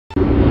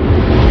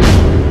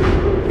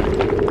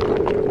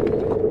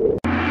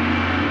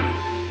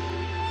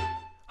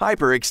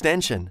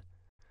Hyperextension.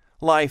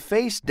 Lie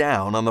face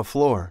down on the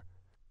floor.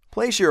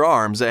 Place your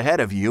arms ahead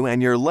of you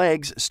and your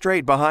legs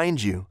straight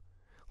behind you.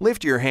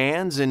 Lift your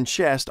hands and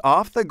chest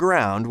off the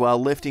ground while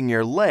lifting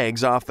your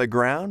legs off the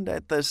ground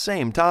at the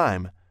same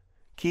time.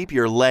 Keep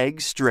your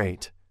legs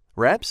straight.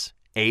 Reps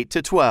 8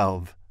 to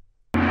 12.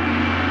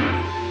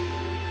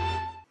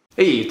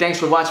 Hey, thanks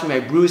for watching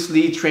my Bruce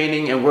Lee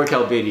training and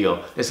workout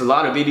video. There's a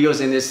lot of videos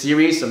in this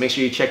series, so make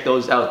sure you check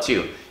those out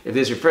too. If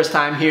this is your first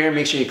time here,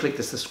 make sure you click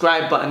the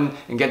subscribe button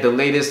and get the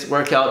latest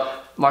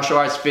workout, martial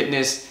arts,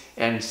 fitness,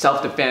 and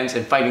self-defense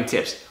and fighting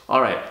tips.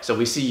 Alright, so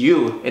we see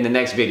you in the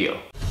next video.